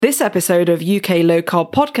This episode of UK Low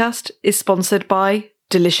Carb Podcast is sponsored by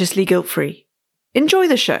Deliciously Guilt Free. Enjoy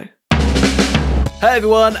the show. Hey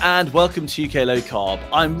everyone, and welcome to UK Low Carb.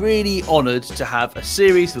 I'm really honoured to have a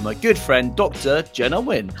series with my good friend, Dr. Jen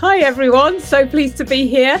Unwin. Hi everyone, so pleased to be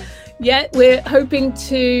here. Yeah, we're hoping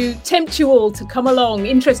to tempt you all to come along,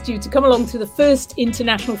 interest you to come along to the first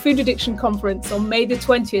International Food Addiction Conference on May the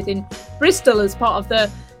 20th in Bristol as part of the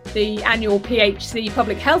annual PHC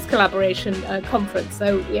Public Health Collaboration Conference.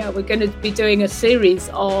 So yeah, we're going to be doing a series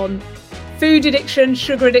on food addiction,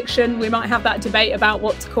 sugar addiction. We might have that debate about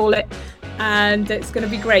what to call it, and it's going to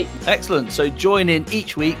be great. Excellent. So join in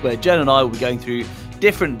each week where Jen and I will be going through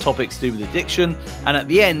different topics to do with addiction, and at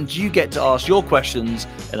the end you get to ask your questions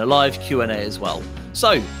in a live Q&A as well.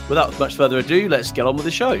 So without much further ado, let's get on with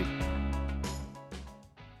the show.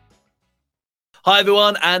 Hi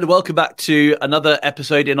everyone, and welcome back to another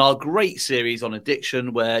episode in our great series on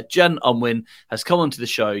addiction, where Jen Unwin has come onto the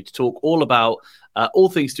show to talk all about all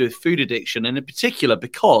things to do with food addiction, and in particular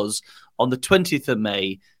because on the 20th of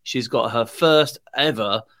May she's got her first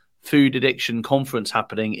ever food addiction conference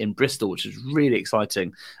happening in Bristol, which is really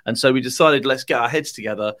exciting. And so we decided, let's get our heads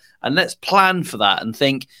together and let's plan for that and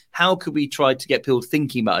think, how could we try to get people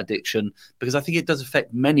thinking about addiction? Because I think it does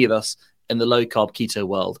affect many of us in the low carb keto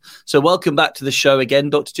world. So welcome back to the show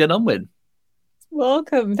again, Dr. Jen Unwin.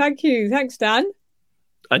 Welcome. Thank you. Thanks, Dan.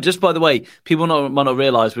 And just by the way, people might not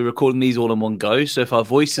realise we're recording these all in one go. So if our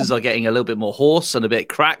voices are getting a little bit more hoarse and a bit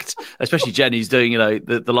cracked, especially Jen, who's doing,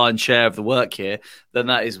 the lion's share of the work here, then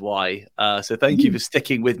that is why. So thank you for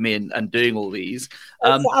sticking with me and doing all these. It's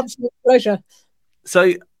an absolute pleasure.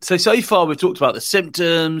 So far we've talked about the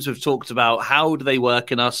symptoms, we've talked about how do they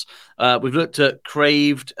work in us, we've looked at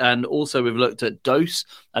craved, and also we've looked at dose.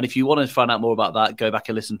 And if you want to find out more about that, go back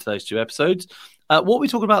and listen to those two episodes. What are we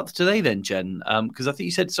talking about today then, Jen? Because I think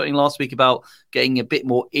you said something last week about getting a bit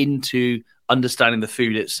more into understanding the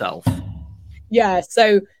food itself. Yeah,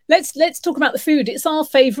 so let's talk about the food. It's our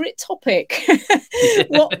favourite topic.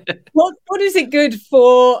 What is it good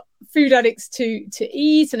for food addicts to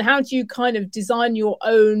eat, and how do you kind of design your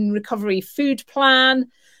own recovery food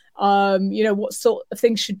plan? What sort of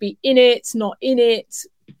things should be in it, not in it,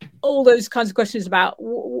 all those kinds of questions about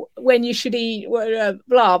when you should eat,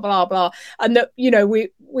 blah blah blah. And that,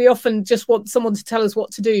 we often just want someone to tell us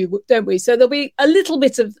what to do, don't we? So there'll be a little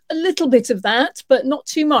bit of that, but not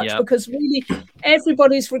too much, because really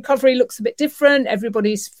everybody's recovery looks a bit different.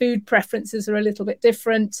 Everybody's food preferences are a little bit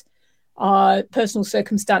different, personal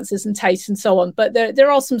circumstances and tastes and so on. But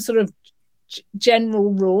there are some sort of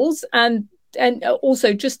general rules, and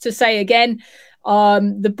also just to say again,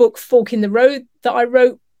 the book Fork in the Road that I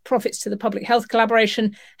wrote, Profits to the Public Health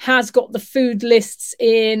Collaboration, has got the food lists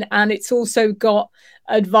in, and it's also got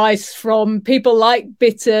advice from people like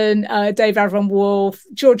Bitten, Dave Avron Wolf,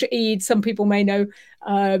 Georgia Eade. Some people may know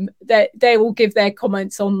that they will give their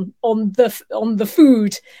comments on the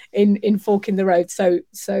food in Fork in the Road. So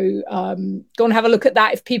go and have a look at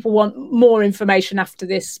that if people want more information after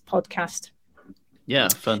this podcast. Yeah,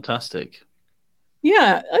 fantastic.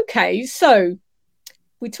 Yeah. Okay. So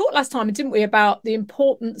we talked last time, didn't we, about the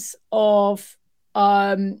importance of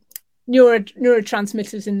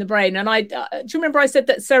neurotransmitters in the brain. And do you remember I said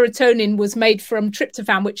that serotonin was made from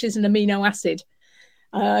tryptophan, which is an amino acid?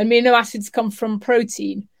 Amino acids come from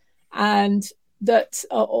protein, and that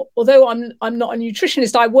although I'm not a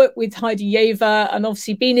nutritionist, I work with Heidi Yaver, and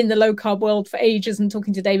obviously been in the low carb world for ages and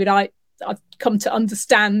talking to David, I've come to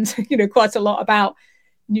understand quite a lot about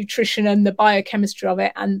nutrition and the biochemistry of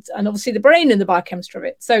it, and obviously the brain and the biochemistry of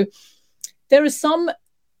it. So there are some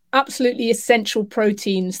absolutely essential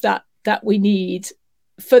proteins that we need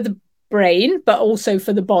for the brain, but also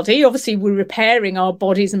for the body. Obviously we're repairing our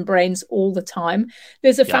bodies and brains all the time.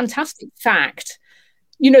 There's a fantastic fact,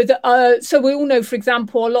 that so we all know, for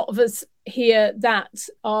example, a lot of us hear that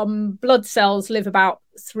blood cells live about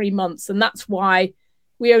 3 months, and that's why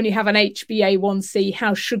we only have an HbA1c,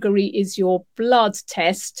 how sugary is your blood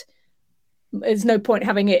test. There's no point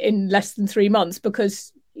having it in less than 3 months,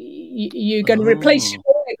 because you're going to replace your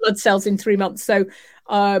blood cells in 3 months.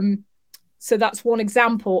 So that's one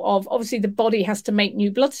example of, obviously the body has to make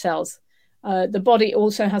new blood cells. The body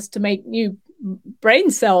also has to make new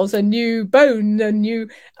brain cells and new bone and new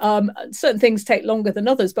certain things take longer than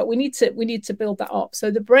others, but we need to build that up.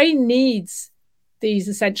 So the brain needs these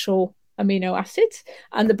essential amino acids,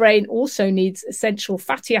 and the brain also needs essential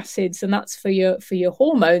fatty acids, and that's for your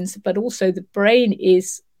hormones. But also the brain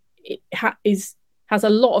has a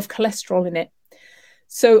lot of cholesterol in it.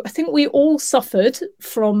 So I think we all suffered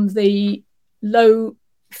from the low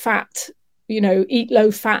fat, eat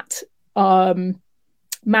low fat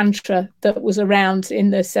mantra that was around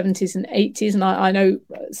in the 70s and 80s. And I know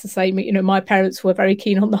it's the same, my parents were very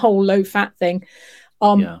keen on the whole low fat thing.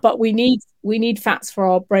 But we need fats for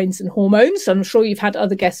our brains and hormones. I'm sure you've had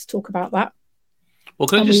other guests talk about that. Well,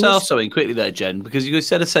 can I just ask something quickly there, Jen? Because you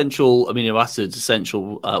said essential amino acids,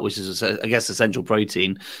 which is, I guess, essential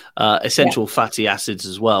protein, essential fatty acids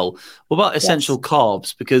as well. What about essential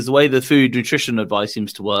carbs? Because the way the food nutrition advice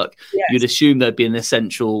seems to work, you'd assume there'd be an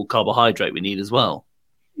essential carbohydrate we need as well.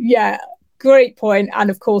 Yeah, great point. And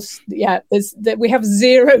of course, we have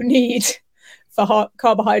zero need for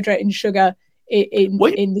carbohydrate and sugar in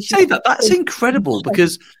the sugar. Say that. That's incredible,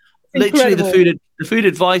 because literally the food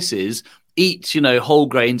advice is eat, whole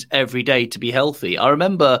grains every day to be healthy. I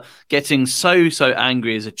remember getting so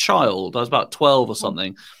angry as a child. I was about 12 or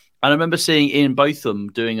something. And I remember seeing Ian Botham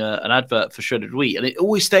doing an advert for shredded wheat, and it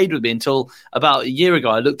always stayed with me until about a year ago.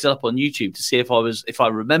 I looked it up on YouTube to see if I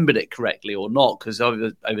remembered it correctly or not, because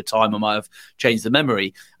over time I might have changed the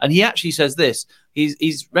memory. And he actually says this.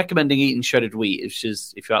 He's recommending eating shredded wheat, which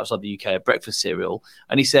is, if you're outside the UK, a breakfast cereal.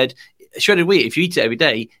 And he said, shredded wheat, if you eat it every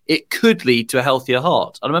day, it could lead to a healthier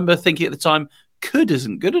heart. I remember thinking at the time, could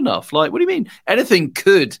isn't good enough. Like, what do you mean? Anything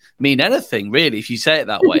could mean anything, really, if you say it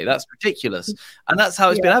that way. That's ridiculous. And that's how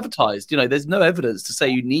it's been advertised. There's no evidence to say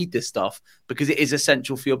you need this stuff because it is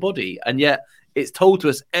essential for your body. And yet it's told to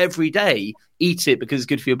us every day, eat it because it's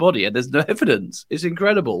good for your body. And there's no evidence. It's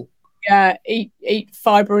incredible. Yeah, eat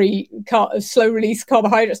fibery, slow release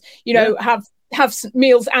carbohydrates. Have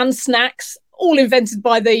meals and snacks, all invented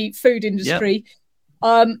by the food industry.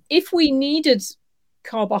 If we needed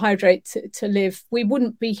carbohydrate to live, we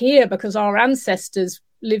wouldn't be here, because our ancestors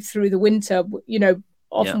lived through the winter,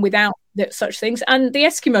 often without such things. And the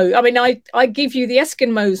Eskimo, I mean, I give you the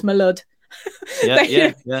Eskimos, my lord.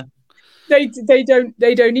 They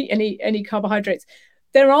don't eat any carbohydrates.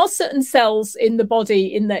 There are certain cells in the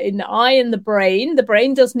body, in the eye and the brain. The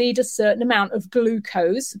brain does need a certain amount of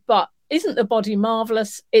glucose, but isn't the body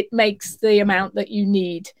marvelous? It makes the amount that you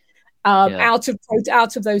need out of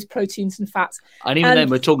those proteins and fats. And even then,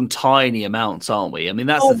 we're talking tiny amounts, aren't we? I mean,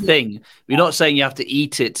 that's the thing. We're not saying you have to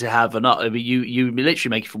eat it to have enough. I mean, you literally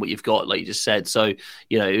make it from what you've got, like you just said. So,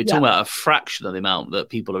 you're talking about a fraction of the amount that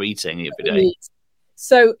people are eating every day.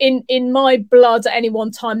 So in my blood at any one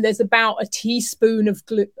time, there's about a teaspoon of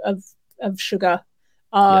sugar.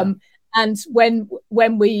 And when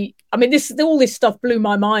we, I mean, all this stuff blew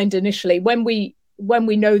my mind initially. When we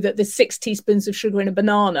know that there's 6 teaspoons of sugar in a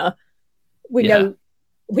banana, we know,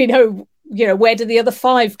 where do the other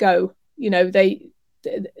 5 go? The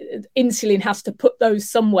insulin has to put those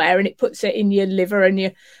somewhere, and it puts it in your liver and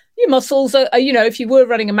your muscles. If you were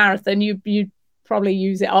running a marathon, you'd probably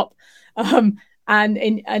use it up. And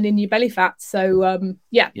in your belly fat. So so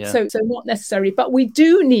not necessary, but we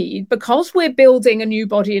do need, because we're building a new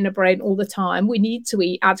body and a brain all the time, we need to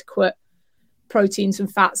eat adequate proteins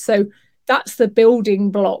and fats. So that's the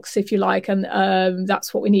building blocks, if you like, and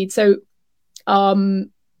that's what we need. So I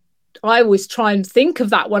always try and think of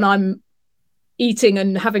that when I'm eating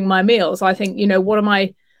and having my meals. I think, what am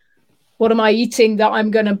I eating that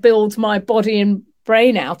I'm going to build my body and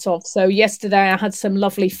brain out of? So yesterday I had some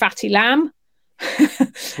lovely fatty lamb.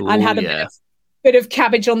 And had a bit of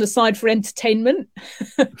cabbage on the side for entertainment.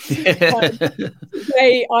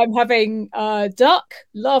 Today I'm having duck,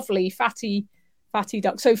 lovely fatty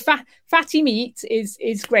duck. So fatty meat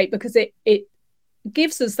is great, because it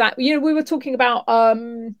gives us that. We were talking about.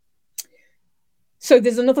 So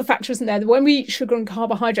there's another factor, isn't there? That when we eat sugar and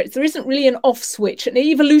carbohydrates, there isn't really an off switch, and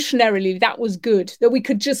evolutionarily that was good. That we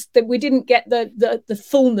didn't get the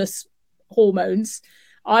fullness hormones.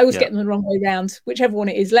 I was getting them the wrong way around, whichever one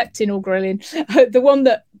it is, leptin or ghrelin. The one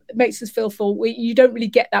that makes us feel full, you don't really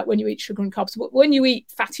get that when you eat sugar and carbs. But when you eat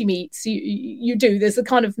fatty meats, you do. There's a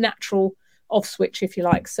kind of natural off switch, if you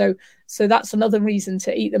like. So that's another reason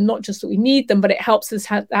to eat them, not just that we need them, but it helps us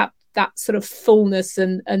have that sort of fullness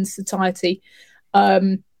and satiety.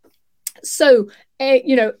 Eggs,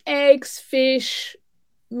 fish,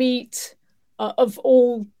 meat of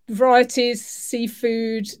all varieties,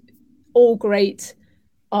 seafood, all great.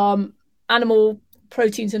 Animal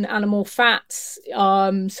proteins and animal fats.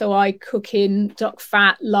 So I cook in duck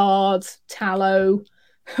fat, lard, tallow,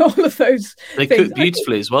 all of those. They cook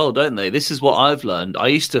beautifully as well, don't they? This is what I've learned. I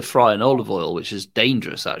used to fry in olive oil, which is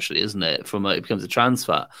dangerous, actually, isn't it? It becomes a trans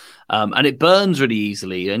fat, and it burns really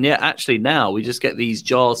easily. And yet, actually, now we just get these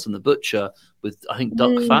jars from the butcher with, I think,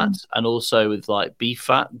 duck fat, and also with like beef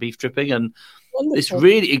dripping, and wonderful.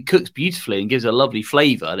 It cooks beautifully and gives a lovely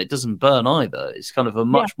flavour, and it doesn't burn either. It's kind of a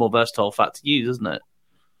much more versatile fat to use, isn't it?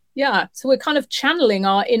 Yeah. So we're kind of channeling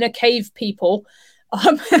our inner cave people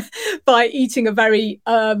by eating a very,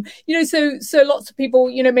 so lots of people,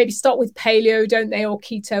 maybe start with paleo, don't they, or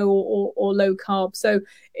keto or low carb. So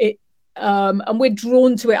and we're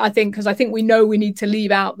drawn to it, I think, because I think we know we need to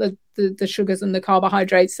leave out the sugars and the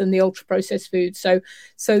carbohydrates and the ultra processed foods. So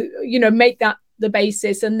make that the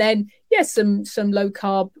basis, and then some low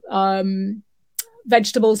carb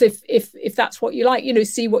vegetables if that's what you like.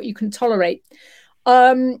 See what you can tolerate.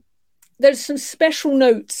 There's some special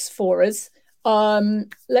notes for us.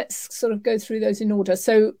 Let's sort of go through those in order.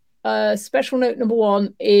 So special note number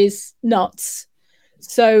 1 is nuts.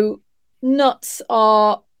 So nuts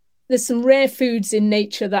there's some rare foods in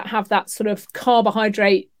nature that have that sort of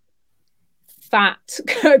carbohydrate fat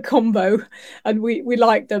combo, and we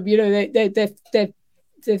like them.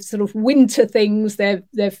 They're sort of winter things. They're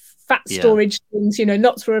fat storage things.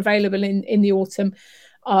 Nuts were available in the autumn.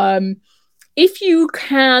 If you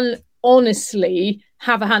can honestly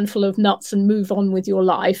have a handful of nuts and move on with your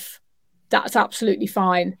life, that's absolutely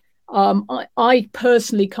fine. I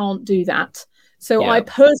personally can't do that. So I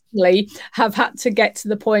personally have had to get to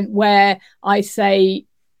the point where I say,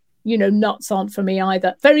 nuts aren't for me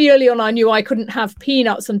either. Very early on, I knew I couldn't have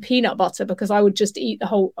peanuts and peanut butter because I would just eat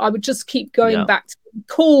I would just keep going back to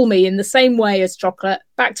call me in the same way as chocolate,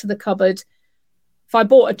 back to the cupboard. If I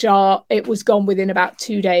bought a jar, it was gone within about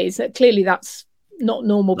 2 days. Clearly, that's not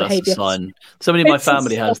normal behavior. Somebody in my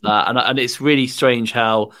family has that, and it's really strange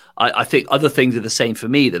how I think other things are the same for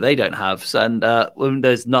me that they don't have. And when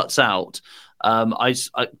there's nuts out,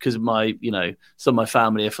 because my some of my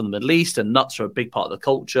family are from the Middle East, and nuts are a big part of the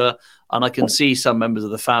culture, and I can see some members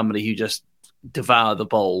of the family who just devour the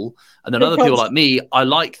bowl, and then other people like me, I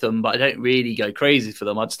like them, but I don't really go crazy for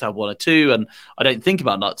them. I just have 1 or 2, and I don't think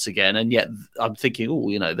about nuts again. And yet I'm thinking,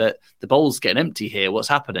 that the bowl's getting empty here. What's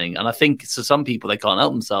happening? And I think for some people they can't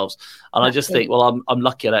help themselves, and I just think, well, I'm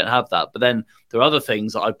lucky I don't have that. But then there are other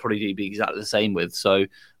things that I'd probably be exactly the same with. So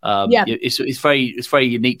it's very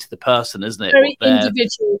unique to the person, isn't it? Very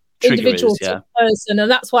individual to the person,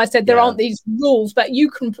 and that's why I said there aren't these rules. But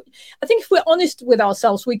you can, I think, if we're honest with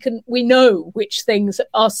ourselves, we know which things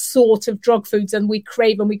are sort of drug foods, and we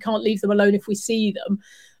crave and we can't leave them alone if we see them.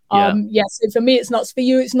 So for me it's nuts, for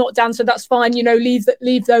you it's not, Dan, so that's fine.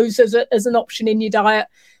 Leave those as an option in your diet.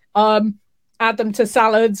 Add them to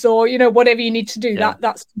salads or whatever you need to do.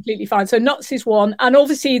 That's completely fine. So nuts is one, and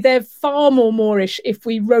obviously they're far more Moorish if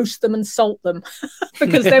we roast them and salt them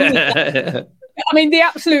because then the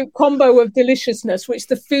absolute combo of deliciousness which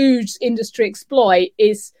the foods industry exploit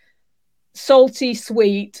is salty,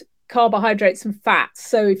 sweet, carbohydrates and fats.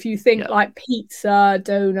 So if you think like pizza,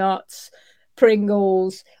 donuts,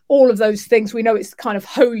 Pringles, all of those things, we know it's kind of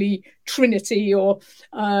holy trinity or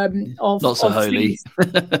of not so holy.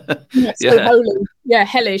 Holy.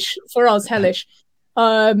 Hellish for us, hellish.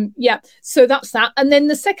 So that's that. And then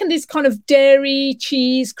the second is kind of dairy,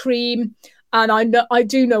 cheese, cream. And I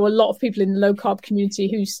do know a lot of people in the low carb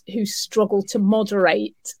community who struggle to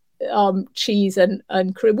moderate cheese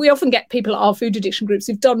and cream. We often get people at our food addiction groups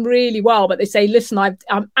who've done really well, but they say, listen,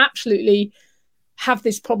 I'm absolutely have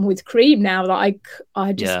this problem with cream now that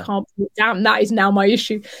I just can't put it down. That is now my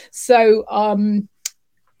issue. So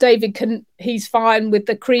David he's fine with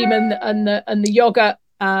the cream and the yogurt.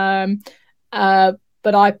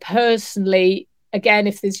 But I personally, again,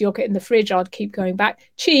 if there's yogurt in the fridge, I'd keep going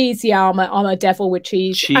back. Cheese, I'm a devil with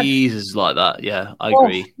cheese. Cheese is like that, I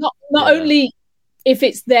agree. Not only if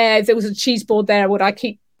it's there, if there was a cheese board there, would I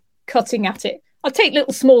keep cutting at it. I'd take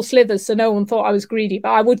little small slithers so no one thought I was greedy, but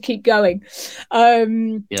I would keep going.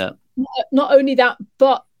 Not only that,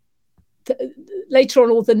 but later on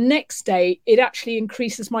or the next day, it actually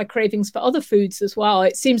increases my cravings for other foods as well.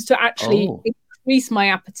 It seems to actually increase my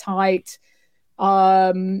appetite.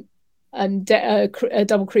 And a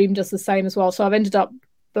double cream does the same as well. So I've ended up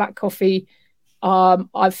black coffee.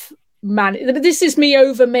 I've managed. This is me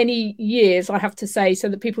over many years, I have to say, so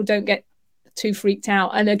that people don't get too freaked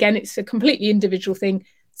out. And again, it's a completely individual thing.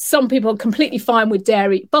 Some people are completely fine with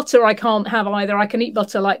dairy. Butter I can't have either. I can eat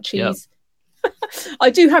butter like cheese. I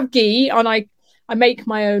do have ghee, and I make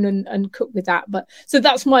my own and cook with that. But so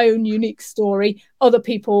that's my own unique story. Other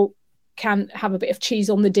people can have a bit of cheese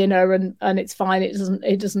on the dinner and it's fine.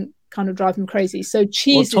 It doesn't kind of drive them crazy. So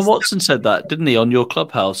cheese. Tom Watson said that, didn't he, on your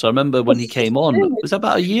Clubhouse? I remember when he came on. It was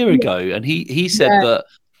about a year ago, and he said that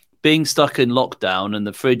being stuck in lockdown and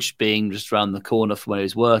the fridge being just around the corner from where he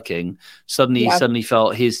was working, he suddenly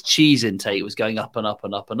felt his cheese intake was going up and up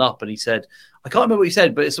and up and up. And he said, I can't remember what he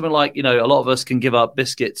said, but it's something like, a lot of us can give up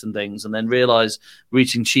biscuits and things and then realize we're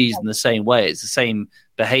eating cheese in the same way. It's the same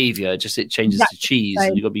behavior, just it changes to cheese.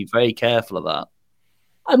 And you've got to be very careful of that.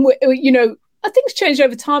 And, things change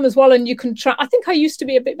over time as well, and you can I think I used to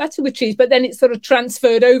be a bit better with cheese, but then it sort of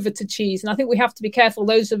transferred over to cheese. And I think we have to be careful,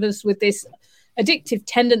 those of us with this addictive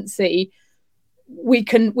tendency, we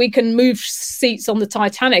can move seats on the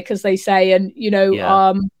Titanic, as they say, and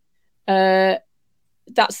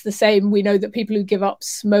that's the same. We know that people who give up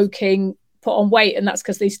smoking put on weight, and that's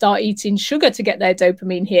because they start eating sugar to get their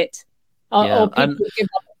dopamine hit. Or people who give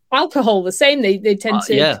up alcohol, the same. They tend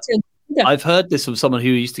to. Yeah. I've heard this from someone who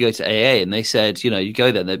used to go to AA, and they said, you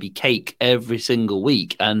go there and there'd be cake every single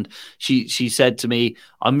week. And she said to me,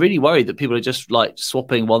 I'm really worried that people are just like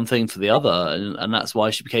swapping one thing for the other. And that's why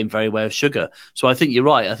she became very aware of sugar. So I think you're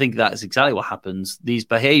right. I think that's exactly what happens. These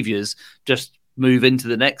behaviors just move into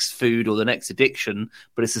the next food or the next addiction,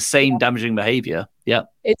 but it's the same damaging behavior. Yeah.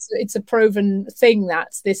 It's a proven thing,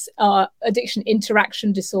 that's this addiction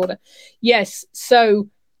interaction disorder. Yes.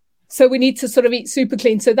 So we need to sort of eat super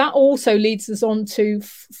clean. So that also leads us on to,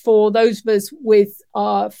 for those of us with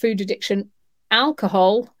food addiction,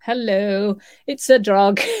 alcohol. Hello, it's a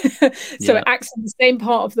drug. So it acts on the same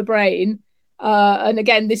part of the brain. And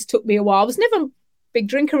again, this took me a while. I was never a big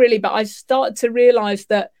drinker really, but I started to realize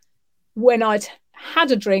that when I'd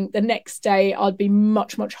had a drink, the next day I'd be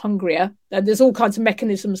much, much hungrier. And there's all kinds of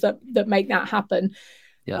mechanisms that make that happen.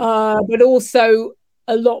 But also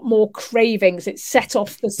a lot more cravings. It set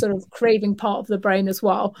off the sort of craving part of the brain as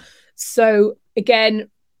well. So again,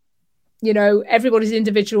 everybody's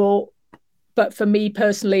individual, but for me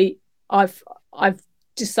personally, I've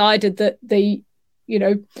decided that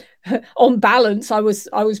on balance, I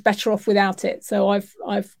was better off without it. So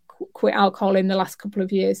I've quit alcohol in the last couple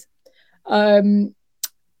of years. So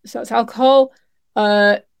it's alcohol,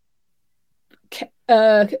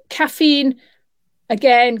 caffeine.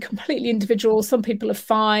 Again, completely individual. Some people are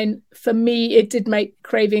fine. For me, it did make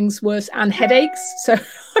cravings worse and headaches. So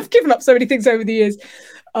I've given up so many things over the years.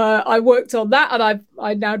 I worked on that, and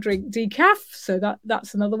I now drink decaf. So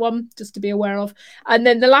that's another one just to be aware of. And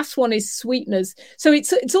then the last one is sweeteners. So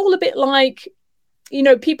it's all a bit like,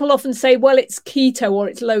 people often say, well, it's keto or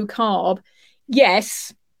it's low carb.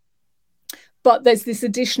 Yes, but there's this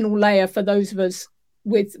additional layer for those of us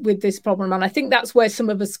with this problem, and I think that's where some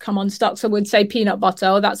of us come unstuck. So we'd say peanut butter,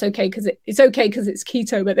 oh, that's okay because it's okay because it's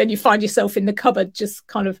keto, but then you find yourself in the cupboard just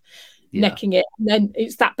kind of necking it, and then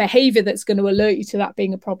it's that behavior that's going to alert you to that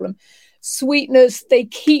being a problem. Sweeteners, they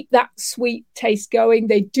keep that sweet taste going.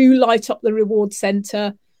 They do light up the reward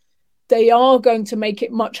center. They are going to make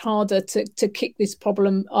it much harder to kick this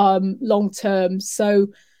problem long term. So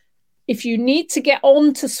if you need to get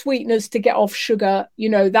on to sweeteners to get off sugar,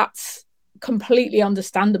 that's completely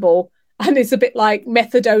understandable, and it's a bit like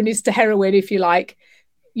methadone is to heroin, if you like.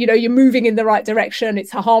 You're moving in the right direction,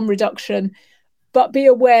 it's a harm reduction, but be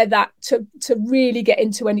aware that to really get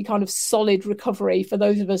into any kind of solid recovery for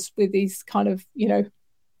those of us with these kind of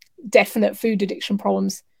definite food addiction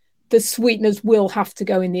problems, the sweeteners will have to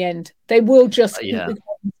go in the end. They will just keep the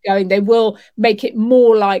going. They will make it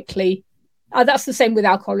more likely. That's the same with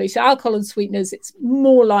alcohol. So alcohol and sweeteners, it's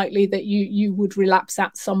more likely that you would relapse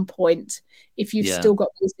at some point if you've still got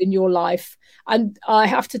those in your life. And I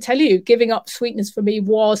have to tell you, giving up sweeteners for me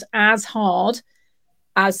was as hard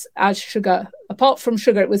as sugar. Apart from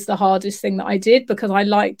sugar, it was the hardest thing that I did because I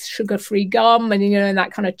liked sugar-free gum and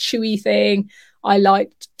that kind of chewy thing. I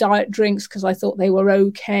liked diet drinks because I thought they were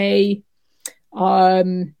okay.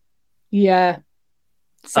 You know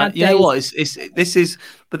what? This is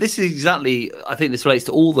exactly. I think this relates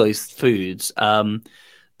to all those foods.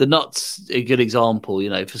 The nuts, a good example.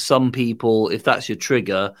 For some people, if that's your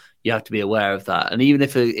trigger, you have to be aware of that. And even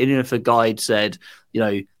if a guide said,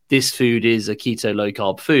 this food is a keto low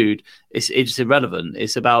carb food, it's irrelevant.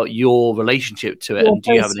 It's about your relationship to it, and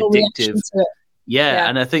do you have an addictive? Yeah,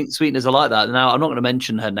 and I think sweeteners are like that. Now, I'm not going to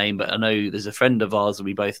mention her name, but I know there's a friend of ours that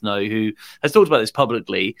we both know who has talked about this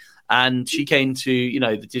publicly, and she came to,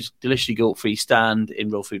 the Deliciously Guilt-Free stand in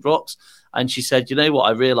Real Food Rocks, and she said, you know what,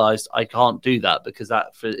 I realised I can't do that because that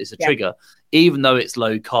is a trigger. Even though it's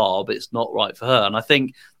low carb, it's not right for her. And I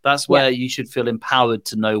think that's where you should feel empowered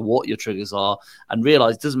to know what your triggers are and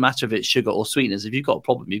realise it doesn't matter if it's sugar or sweeteners. If you've got a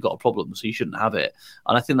problem, you've got a problem, so you shouldn't have it.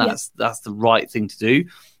 And I think that's the right thing to do.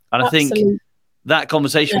 And Absolutely. I think that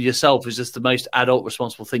conversation with yourself is just the most adult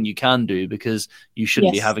responsible thing you can do, because you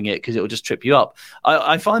shouldn't be having it because it will just trip you up.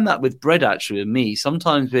 I find that with bread, actually, with me.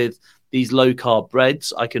 Sometimes with these low carb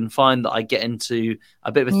breads, I can find that I get into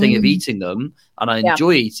a bit of a thing of eating them, and I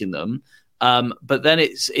enjoy eating them. But then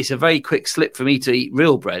it's a very quick slip for me to eat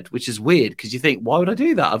real bread, which is weird because you think, why would I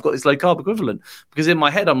do that? I've got this low carb equivalent. Because in my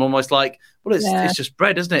head, I'm almost like, well, it's just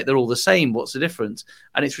bread, isn't it? They're all the same. What's the difference?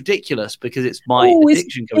 And it's ridiculous because it's my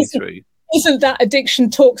addiction coming through. isn't that addiction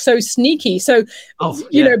talk so sneaky? So,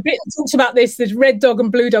 you know, Britain talks about this, there's red dog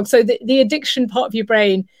and blue dog. So the addiction part of your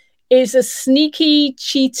brain is a sneaky,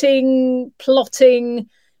 cheating, plotting.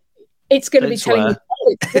 It's going to be telling you,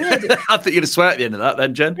 oh, it's good. I think you're going to swear at the end of that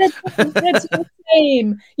then, Jen. Bread's all the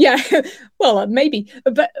same. Yeah, well, maybe.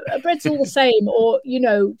 But bread's all the same. Or, you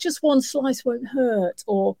know, just one slice won't hurt.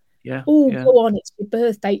 Or, go on, it's your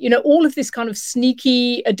birthday. You know, all of this kind of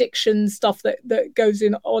sneaky addiction stuff that goes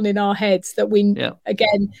on in our heads that we,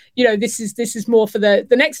 again, you know, this is more for the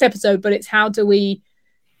next episode, but it's how do we,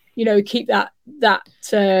 you know, keep that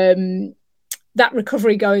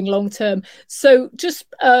recovery going long term. So just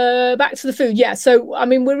back to the food. Yeah. So, I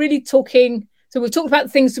mean, we're really talking. So we've talked about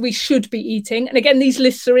the things that we should be eating. And again, these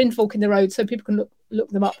lists are in Fork in the Road, so people can look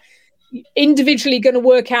them up. Individually going to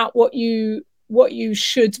work out what you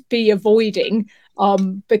should be avoiding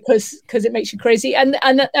because it makes you crazy. And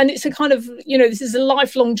it's a kind of, you know, this is a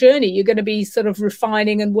lifelong journey. You're going to be sort of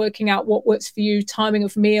refining and working out what works for you, timing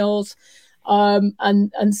of meals,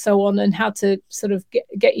 and so on, and how to sort of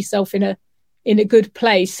get yourself in a good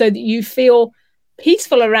place so that you feel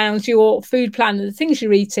peaceful around your food plan and the things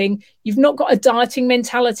you're eating. You've not got a dieting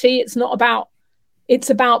mentality. It's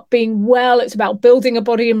about being well. It's about building a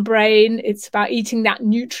body and brain. It's about eating that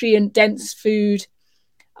nutrient dense food,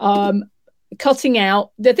 cutting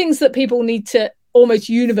out the things that people need to almost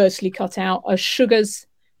universally cut out are sugars,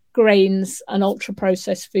 grains, and ultra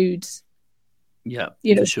processed foods. Yeah,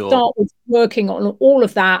 you know, start with working on all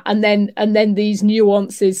of that, and then these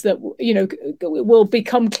nuances that, you know, will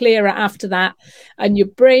become clearer after that, and your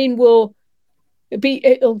brain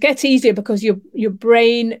it'll get easier because your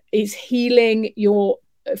brain is healing. You're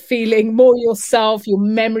feeling more yourself. Your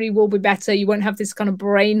memory will be better. You won't have this kind of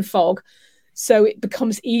brain fog, so it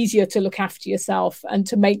becomes easier to look after yourself and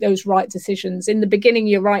to make those right decisions. In the beginning,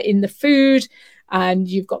 you're right in the food, and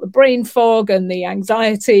you've got the brain fog and the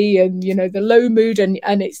anxiety and, you know, the low mood, and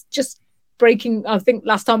it's just breaking. I think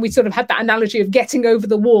last time we sort of had that analogy of getting over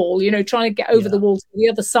the wall, you know, trying to get over the wall to the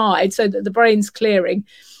other side so that the brain's clearing,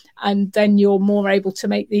 and then you're more able to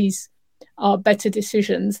make these better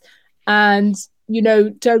decisions. And, you know,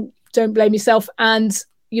 don't blame yourself, and,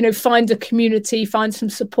 you know, find a community, find some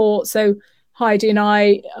support. So Heidi and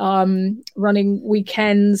I running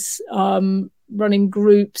weekends, running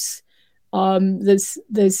groups. There's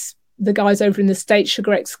the guys over in the States,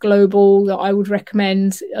 SugarX Global, that I would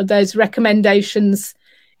recommend. There's recommendations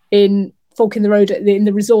in Fork in the Road in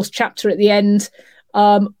the resource chapter at the end,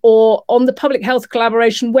 or on the Public Health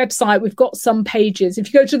Collaboration website. We've got some pages.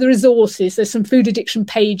 If you go to the resources, there's some food addiction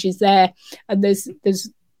pages there, and there's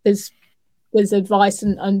advice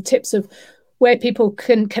and tips of where people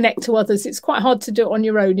can connect to others. It's quite hard to do it on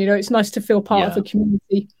your own. You know, it's nice to feel part of a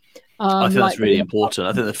community. I think that's really important.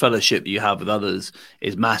 I think the fellowship that you have with others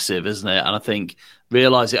is massive, isn't it? And I think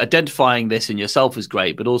identifying this in yourself is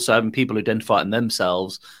great, but also having people identify it in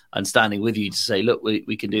themselves and standing with you to say, look,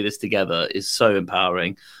 we can do this together is so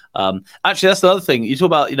empowering. Actually, that's the other thing. You talk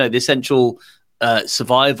about, you know, the essential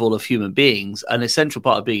survival of human beings. An essential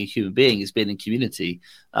part of being a human being is being in community.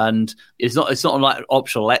 And it's not like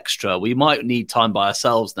optional extra. We might need time by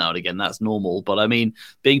ourselves now and again. That's normal. But I mean,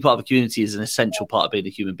 being part of a community is an essential part of being a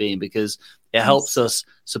human being, because it helps us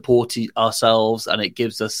support ourselves, and it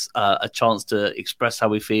gives us a chance to express how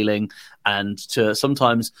we're feeling and to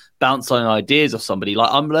sometimes bounce on ideas of somebody.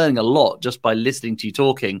 Like, I'm learning a lot just by listening to you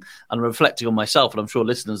talking and reflecting on myself, and I'm sure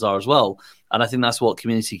listeners are as well. And I think that's what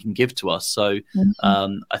community can give to us. So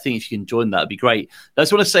I think if you can join that, it'd be great. I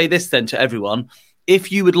just want to say this then to everyone.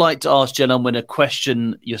 If you would like to ask Jen Unwin a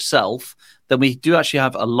question yourself, then we do actually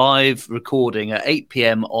have a live recording at 8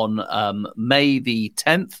 p.m. on May the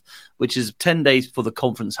 10th, which is 10 days before the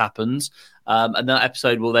conference happens. And that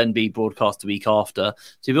episode will then be broadcast the week after.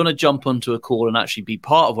 So if you want to jump onto a call and actually be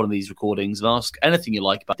part of one of these recordings and ask anything you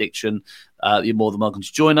like about addiction, you're more than welcome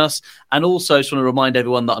to join us. And also, just want to remind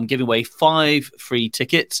everyone that I'm giving away 5 free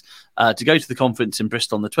tickets to go to the conference in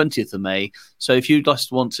Bristol on the 20th of May. So if you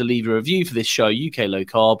just want to leave a review for this show, UK Low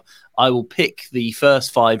Carb, I will pick the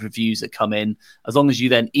first 5 reviews that come in, as long as you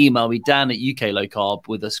then email me, Dan at UK Low Carb,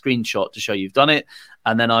 with a screenshot to show you've done it.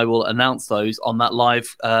 And then I will announce those on that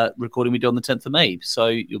live recording we do on the 10th of May. So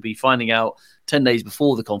you'll be finding out 10 days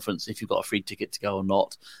before the conference if you've got a free ticket to go or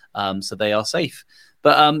not. So they are safe.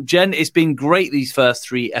 But Jen, it's been great these first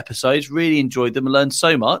 3 episodes. Really enjoyed them and learned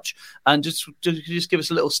so much. And just give us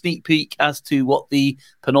a little sneak peek as to what the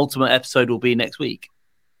penultimate episode will be next week.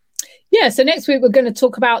 Yeah, so next week we're going to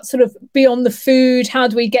talk about sort of beyond the food. How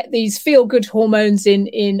do we get these feel-good hormones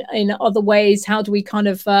in other ways? How do we kind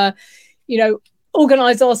of,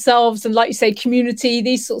 organize ourselves, and, like you say, community,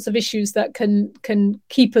 these sorts of issues that can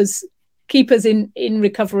keep us keep us in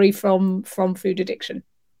recovery from food addiction.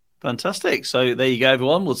 Fantastic. So there you go,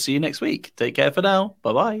 everyone. We'll see you next week. Take care for now.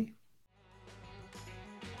 Bye-bye.